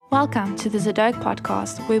Welcome to the Zadok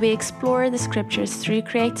podcast, where we explore the scriptures through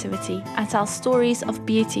creativity and tell stories of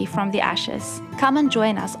beauty from the ashes. Come and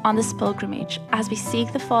join us on this pilgrimage as we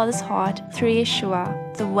seek the Father's heart through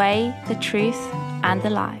Yeshua, the way, the truth, and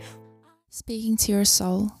the life. Speaking to your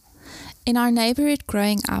soul. In our neighborhood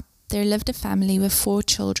growing up, there lived a family with 4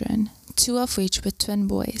 children, 2 of which were twin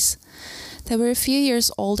boys. They were a few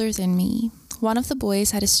years older than me. One of the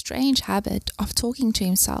boys had a strange habit of talking to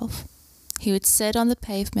himself. He would sit on the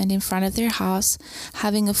pavement in front of their house,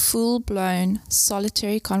 having a full-blown,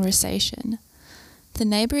 solitary conversation. The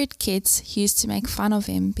neighborhood kids used to make fun of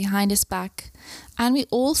him behind his back, and we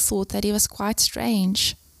all thought that he was quite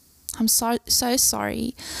strange. I'm so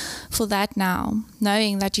sorry for that now,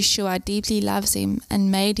 knowing that Yeshua deeply loves him and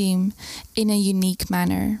made him in a unique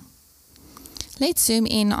manner. Let's zoom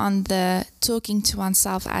in on the talking to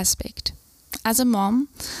oneself aspect. As a mom,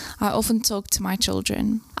 I often talk to my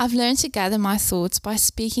children. I've learned to gather my thoughts by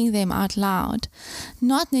speaking them out loud,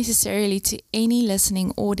 not necessarily to any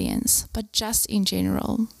listening audience, but just in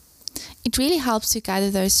general. It really helps to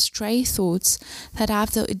gather those stray thoughts that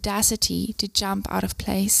have the audacity to jump out of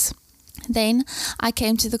place. Then I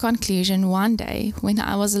came to the conclusion one day when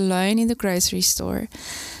I was alone in the grocery store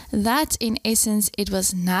that in essence it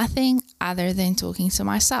was nothing other than talking to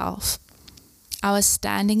myself. I was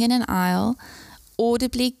standing in an aisle,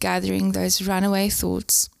 audibly gathering those runaway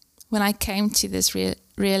thoughts when I came to this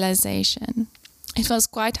realization. It was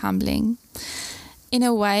quite humbling. In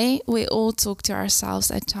a way, we all talk to ourselves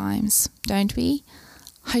at times, don't we?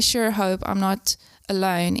 I sure hope I'm not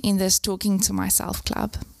alone in this talking to myself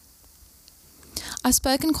club. I've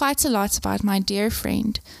spoken quite a lot about my dear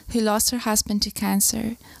friend who lost her husband to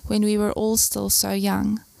cancer when we were all still so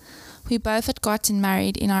young. We both had gotten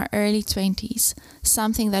married in our early 20s,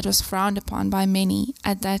 something that was frowned upon by many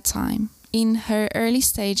at that time. In her early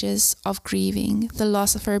stages of grieving the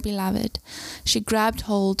loss of her beloved, she grabbed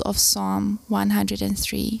hold of Psalm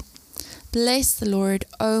 103. Bless the Lord,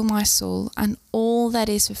 O my soul, and all that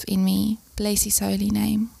is within me. Bless his holy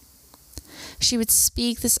name. She would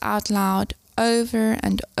speak this out loud over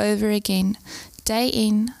and over again, day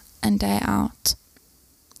in and day out.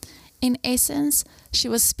 In essence, she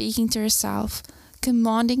was speaking to herself,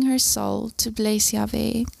 commanding her soul to bless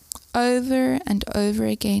Yahweh over and over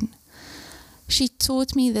again. She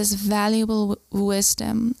taught me this valuable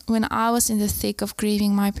wisdom when I was in the thick of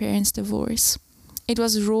grieving my parents' divorce. It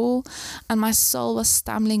was raw and my soul was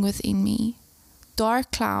stumbling within me.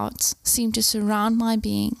 Dark clouds seemed to surround my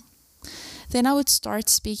being. Then I would start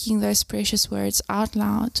speaking those precious words out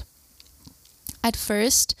loud. At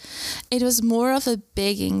first, it was more of a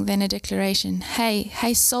begging than a declaration.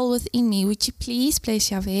 Hey soul within me, would you please bless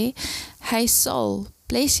Yahweh? Hey soul,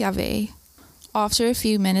 bless Yahweh. After a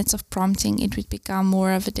few minutes of prompting, it would become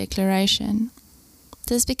more of a declaration.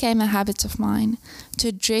 This became a habit of mine, to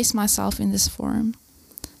address myself in this form.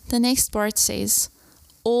 The next part says,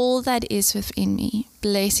 all that is within me,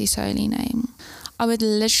 bless his holy name. I would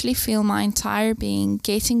literally feel my entire being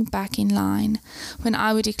getting back in line when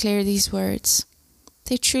I would declare these words.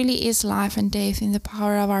 There truly is life and death in the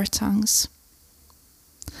power of our tongues.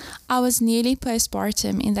 I was nearly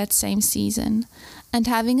postpartum in that same season, and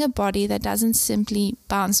having a body that doesn't simply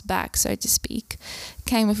bounce back, so to speak,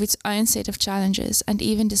 came with its own set of challenges and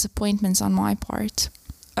even disappointments on my part.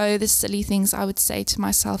 Oh, the silly things I would say to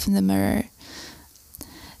myself in the mirror.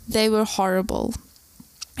 They were horrible.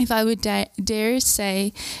 If I would dare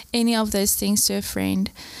say any of those things to a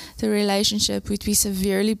friend, the relationship would be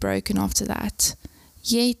severely broken after that.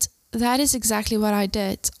 Yet, that is exactly what I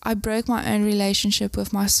did. I broke my own relationship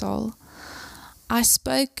with my soul. I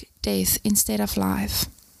spoke death instead of life.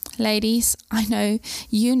 Ladies, I know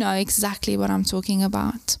you know exactly what I'm talking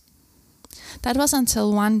about. That was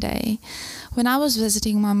until one day when I was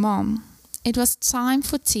visiting my mom. It was time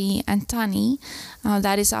for tea and Tannie,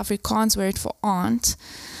 that is Afrikaans word for aunt,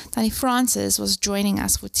 Tannie Francis was joining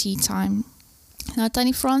us for tea time. Now,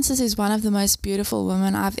 Tannie Francis is one of the most beautiful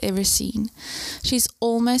women I've ever seen. She's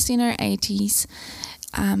almost in her 80s,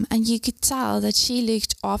 and you could tell that she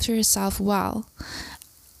looked after herself well.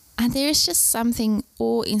 And there is just something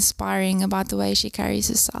awe-inspiring about the way she carries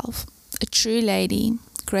herself. A true lady,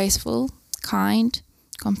 graceful, kind,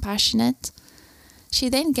 compassionate. She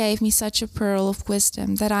then gave me such a pearl of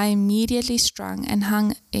wisdom that I immediately strung and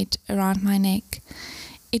hung it around my neck.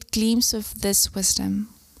 It gleams with this wisdom.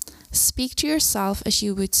 Speak to yourself as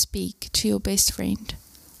you would speak to your best friend.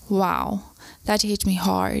 Wow, that hit me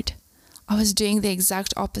hard. I was doing the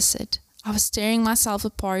exact opposite. I was tearing myself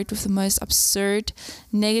apart with the most absurd,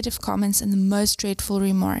 negative comments and the most dreadful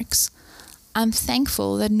remarks. I'm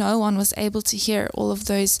thankful that no one was able to hear all of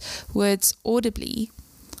those words audibly.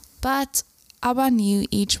 But Abba knew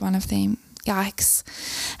each one of them. Yikes.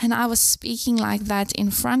 And I was speaking like that in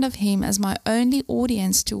front of him as my only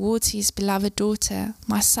audience towards his beloved daughter,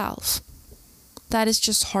 myself. That is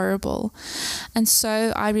just horrible. And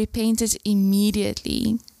so I repented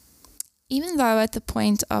immediately. Even though at the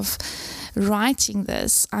point of writing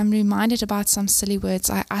this, I'm reminded about some silly words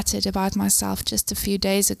I uttered about myself just a few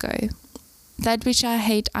days ago. That which I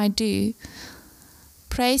hate, I do.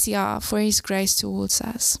 Praise Yah for his grace towards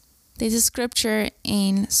us. There's a scripture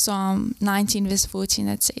in Psalm 19 verse 14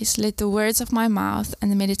 that says, "Let the words of my mouth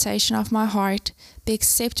and the meditation of my heart be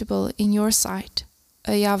acceptable in your sight,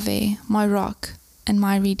 O Yahweh, my rock and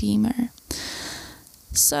my redeemer."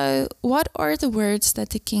 So, what are the words that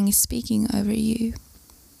the king is speaking over you?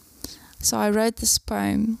 So I wrote this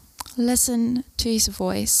poem. Listen to his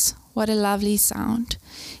voice. What a lovely sound.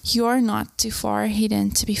 You are not too far hidden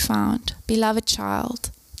to be found. Beloved child,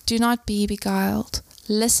 do not be beguiled.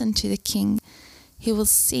 Listen to the king. He will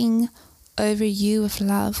sing over you with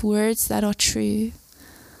love, words that are true.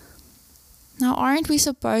 Now, aren't we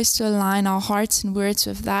supposed to align our hearts and words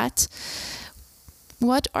with that?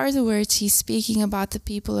 What are the words he's speaking about the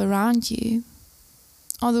people around you?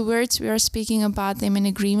 Are the words we are speaking about them in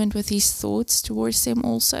agreement with his thoughts towards them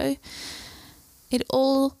also? It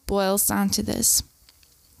all boils down to this.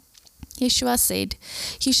 Yeshua said,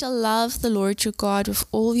 "You shall love the Lord your God with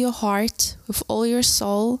all your heart, with all your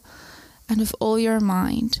soul, and with all your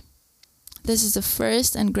mind. This is the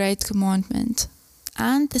first and great commandment.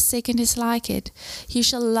 And the second is like it. You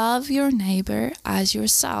shall love your neighbor as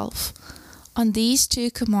yourself. On these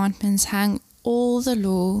two commandments hang all the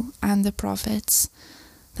law and the prophets."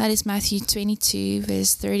 That is Matthew 22,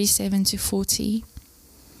 verse 37 to 40.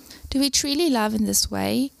 Do we truly love in this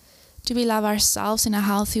way? Do we love ourselves in a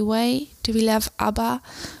healthy way? Do we love Abba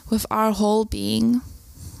with our whole being?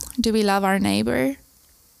 Do we love our neighbor?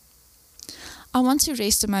 I want to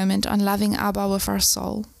rest a moment on loving Abba with our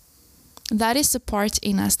soul. That is the part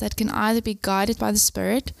in us that can either be guided by the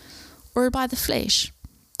Spirit or by the flesh.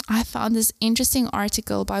 I found this interesting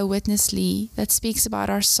article by Witness Lee that speaks about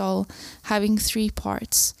our soul having three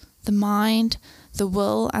parts: the mind, the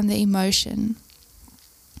will, and the emotion.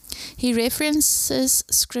 He references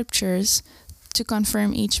scriptures to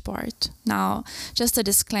confirm each part. Now, just a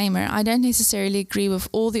disclaimer, I don't necessarily agree with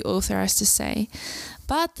all the author has to say,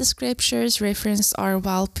 but the scriptures referenced are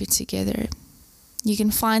well put together. You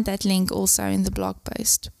can find that link also in the blog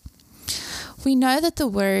post. We know that the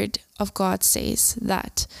Word of God says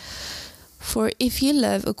that, "For if you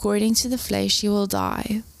live according to the flesh, you will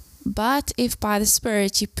die. But if by the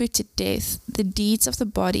Spirit you put to death the deeds of the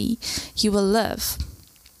body, you will live.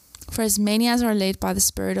 For as many as are led by the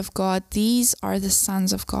Spirit of God, these are the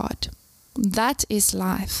sons of God." That is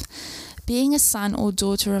life. Being a son or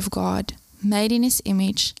daughter of God, made in his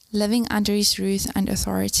image, living under his roof and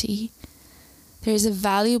authority. There is a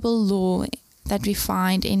valuable law that we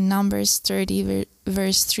find in Numbers 30,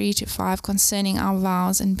 verse 3 to 5, concerning our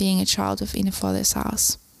vows and being a child within a father's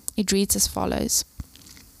house. It reads as follows.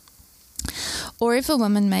 "Or if a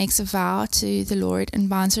woman makes a vow to the Lord and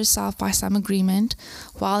binds herself by some agreement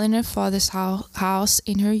while in her father's house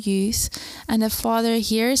in her youth, and the father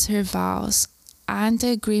hears her vows and the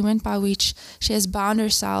agreement by which she has bound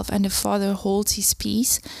herself, and the father holds his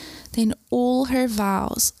peace, then all her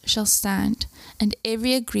vows shall stand, and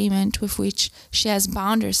every agreement with which she has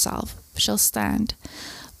bound herself shall stand.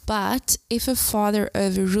 But if her father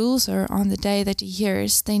overrules her on the day that he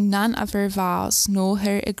hears, then none of her vows nor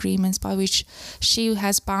her agreements by which she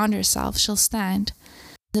has bound herself shall stand.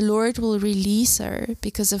 The Lord will release her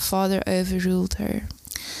because her father overruled her."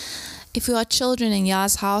 If we are children in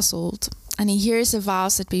Yah's household, and he hears the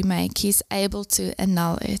vows that we make, he is able to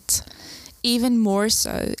annul it. Even more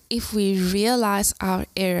so if we realize our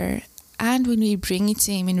error and when we bring it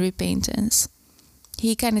to him in repentance.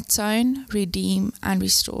 He can atone, redeem, and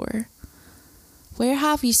restore. Where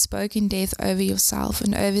have you spoken death over yourself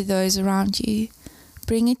and over those around you?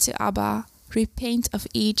 Bring it to Abba, repent of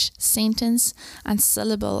each sentence and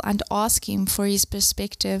syllable, and ask him for his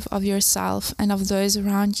perspective of yourself and of those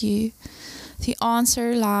around you. The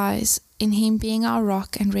answer lies in him being our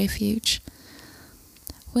rock and refuge.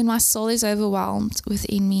 When my soul is overwhelmed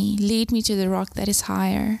within me, lead me to the rock that is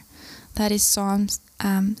higher. That is Psalm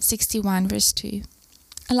 61 verse 2.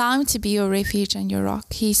 Allow him to be your refuge and your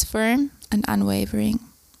rock. He is firm and unwavering.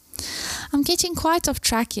 I'm getting quite off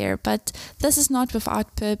track here, but this is not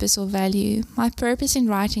without purpose or value. My purpose in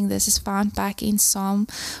writing this is found back in Psalm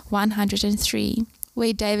 103,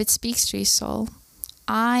 where David speaks to his soul.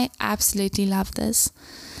 I absolutely love this.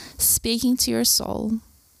 Speaking to your soul.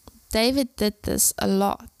 David did this a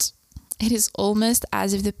lot. It is almost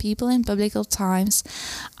as if the people in biblical times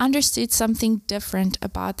understood something different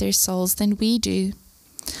about their souls than we do.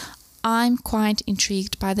 I'm quite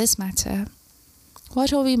intrigued by this matter.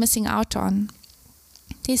 What are we missing out on?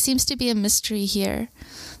 There seems to be a mystery here.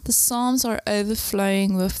 The Psalms are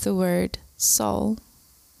overflowing with the word soul.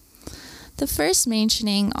 The first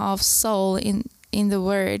mentioning of soul in the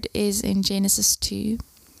word is in Genesis 2.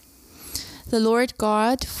 The Lord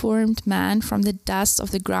God formed man from the dust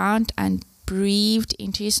of the ground and breathed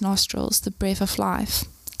into his nostrils the breath of life,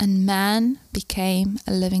 and man became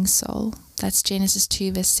a living soul. That's Genesis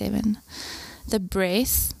 2 verse 7. The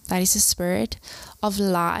breath, that is the spirit, of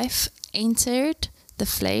life entered the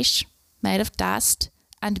flesh, made of dust,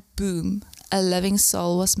 and boom, a living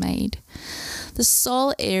soul was made. The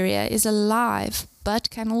soul area is alive, but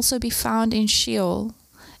can also be found in Sheol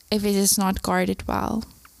if it is not guarded well.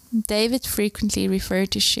 David frequently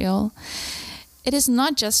referred to Sheol. It is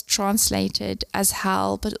not just translated as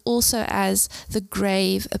hell, but also as the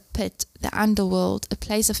grave, a pit, the underworld, a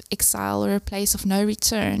place of exile or a place of no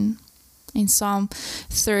return. In Psalm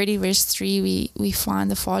 30 verse 3 we find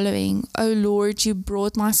the following: O Lord, you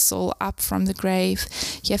brought my soul up from the grave.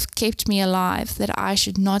 You have kept me alive, that I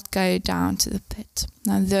should not go down to the pit.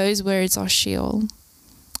 Now those words are Sheol.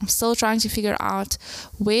 I'm still trying to figure out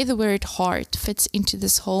where the word heart fits into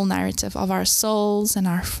this whole narrative of our souls and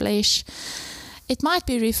our flesh. It might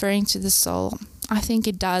be referring to the soul. I think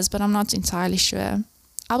it does, but I'm not entirely sure.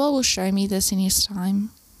 Abba will show me this in his time.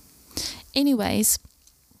 Anyways,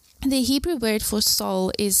 the Hebrew word for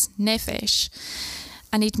soul is nephesh,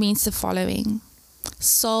 and it means the following: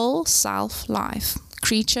 soul, self, life,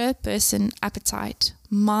 creature, person, appetite,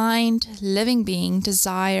 mind, living being,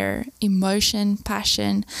 desire, emotion,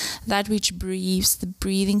 passion, that which breathes, the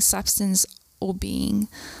breathing substance or being.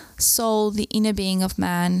 Soul, the inner being of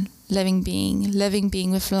man, living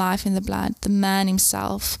being with life in the blood, the man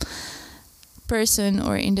himself. Person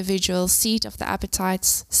or individual, seat of the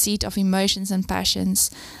appetites, seat of emotions and passions,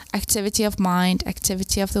 activity of mind,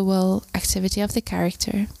 activity of the will, activity of the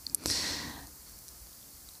character.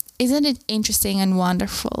 Isn't it interesting and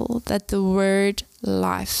wonderful that the word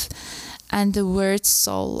life and the word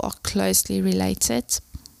soul are closely related?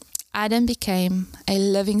 Adam became a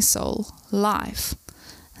living soul, life.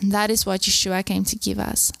 And that is what Yeshua came to give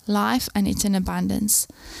us, life and it in abundance.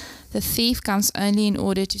 The thief comes only in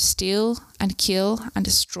order to steal and kill and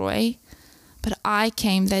destroy. But I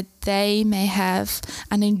came that they may have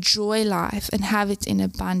and enjoy life and have it in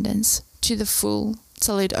abundance, to the full,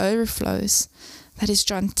 till it overflows. That is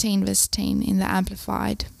John 10 verse 10 in the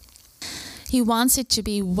Amplified. He wants it to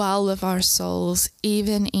be well with our souls,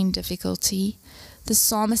 even in difficulty. The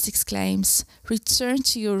psalmist exclaims, "Return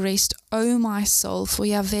to your rest, O my soul, for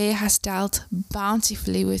Yahweh has dealt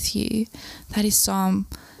bountifully with you." That is Psalm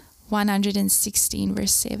 116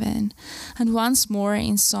 verse 7. And once more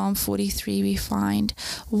in Psalm 43 we find,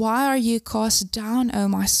 "Why are you cast down, O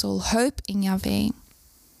my soul? Hope in Yahweh."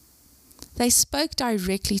 They spoke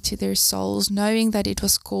directly to their souls, knowing that it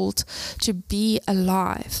was called to be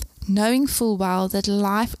alive, knowing full well that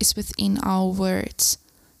life is within our words.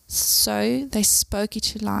 So they spoke it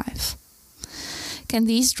to life. Can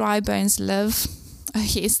these dry bones live? Oh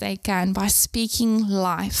yes, they can, by speaking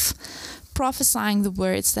life, prophesying the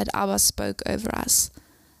words that Abba spoke over us.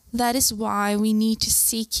 That is why we need to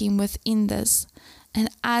seek him within this. And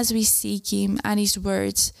as we seek him and his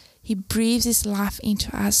words, he breathes his life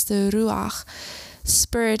into us, the Ruach,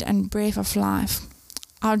 spirit and breath of life.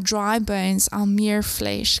 Our dry bones, our mere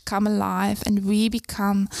flesh, come alive, and we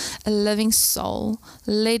become a living soul,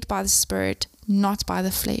 led by the Spirit, not by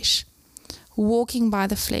the flesh. Walking by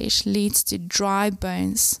the flesh leads to dry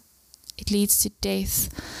bones. It leads to death.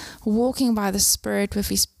 Walking by the Spirit with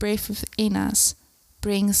his breath within us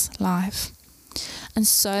brings life. And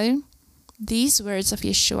so, these words of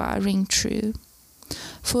Yeshua ring true.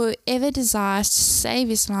 For whoever desires to save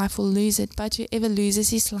his life will lose it, but whoever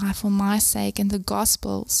loses his life for my sake and the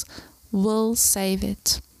gospel's will save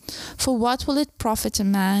it. For what will it profit a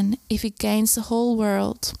man if he gains the whole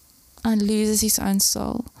world and loses his own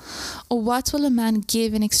soul? Or what will a man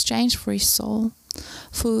give in exchange for his soul?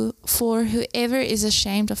 For whoever is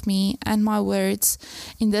ashamed of me and my words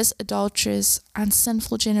in this adulterous and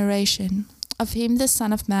sinful generation, of him the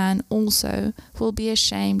Son of Man also will be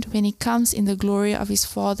ashamed when he comes in the glory of his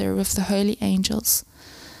Father with the holy angels.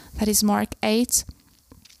 That is Mark 8,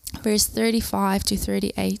 verse 35 to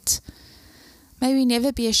 38. May we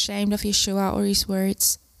never be ashamed of Yeshua or his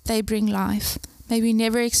words. They bring life. May we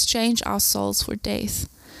never exchange our souls for death.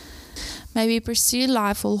 May we pursue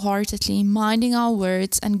life wholeheartedly, minding our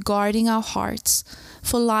words and guarding our hearts,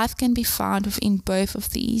 for life can be found within both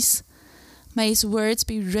of these. May His words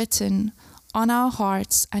be written on our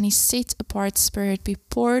hearts and His set-apart Spirit be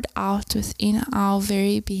poured out within our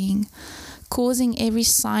very being, causing every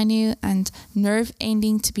sinew and nerve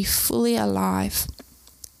ending to be fully alive.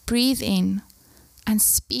 Breathe in and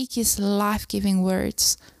speak His life-giving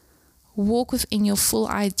words. Walk within your full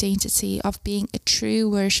identity of being a true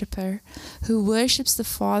worshipper who worships the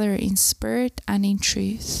Father in spirit and in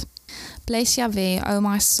truth. Bless Yahweh, O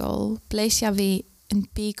my soul. Bless Yahweh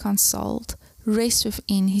and be consoled. Rest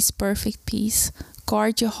within His perfect peace.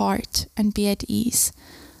 Guard your heart and be at ease.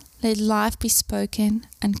 Let life be spoken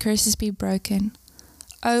and curses be broken.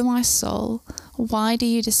 O my soul, why do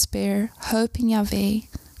you despair? Hope in Yahweh.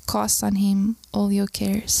 Cast on Him all your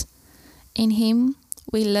cares. In Him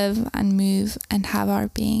we live and move and have our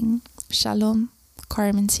being. Shalom,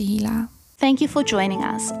 Carmen Sihila. Thank you for joining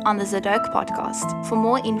us on the Zadok podcast. For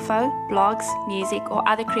more info, blogs, music, or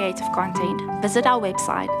other creative content, visit our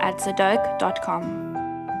website at zadok.com.